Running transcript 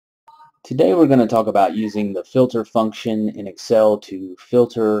Today we're going to talk about using the filter function in Excel to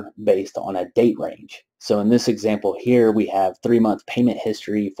filter based on a date range. So in this example here we have 3-month payment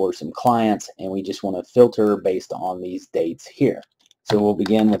history for some clients and we just want to filter based on these dates here. So we'll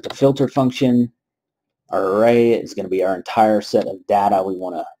begin with the filter function. Our array is going to be our entire set of data we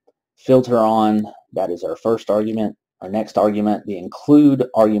want to filter on. That is our first argument. Our next argument, the include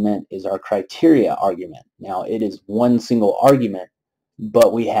argument, is our criteria argument. Now it is one single argument,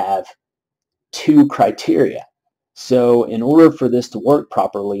 but we have two criteria. So in order for this to work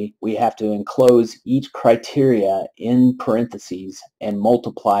properly, we have to enclose each criteria in parentheses and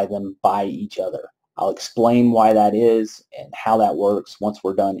multiply them by each other. I'll explain why that is and how that works once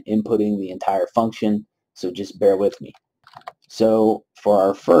we're done inputting the entire function, so just bear with me. So for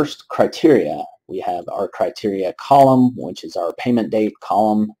our first criteria, we have our criteria column, which is our payment date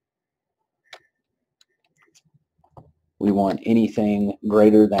column. We want anything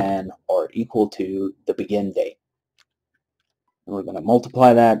greater than or equal to the begin date. And we're going to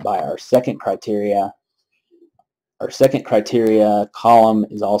multiply that by our second criteria. Our second criteria column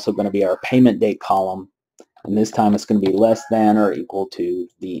is also going to be our payment date column. And this time it's going to be less than or equal to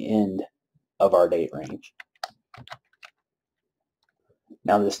the end of our date range.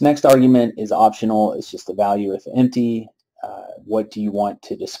 Now this next argument is optional. It's just a value if empty. What do you want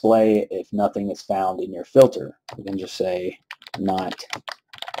to display if nothing is found in your filter? We can just say not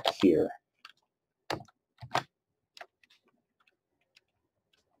here.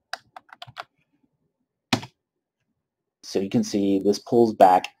 So you can see this pulls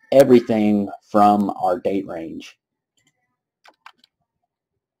back everything from our date range.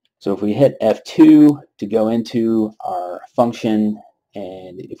 So if we hit F2 to go into our function,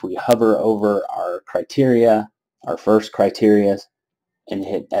 and if we hover over our criteria, our first criteria, and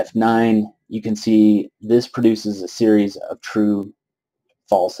hit F9, you can see this produces a series of true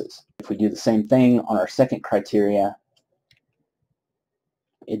falses. If we do the same thing on our second criteria,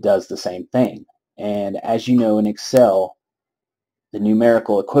 it does the same thing. And as you know in Excel, the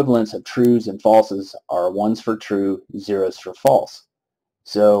numerical equivalents of trues and falses are 1s for true, 0s for false.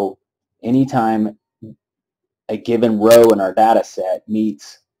 So anytime a given row in our data set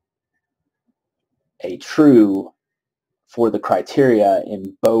meets a true for the criteria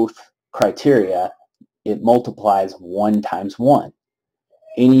in both criteria, it multiplies 1 times 1.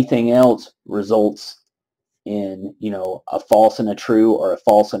 Anything else results in, a false and a true or a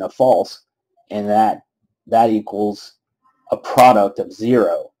false and a false, and that equals a product of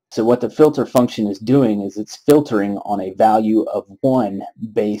 0. So what the filter function is doing is it's filtering on a value of 1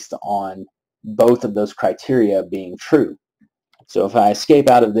 based on both of those criteria being true. So if I escape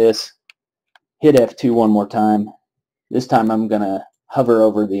out of this, hit F2 one more time, this time I'm going to hover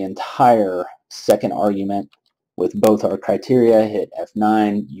over the entire second argument with both our criteria, hit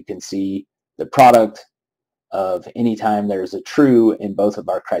F9. You can see the product of any time there's a true in both of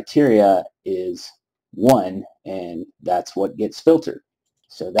our criteria is 1, and that's what gets filtered.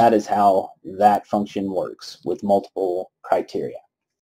 So that is how that function works with multiple criteria.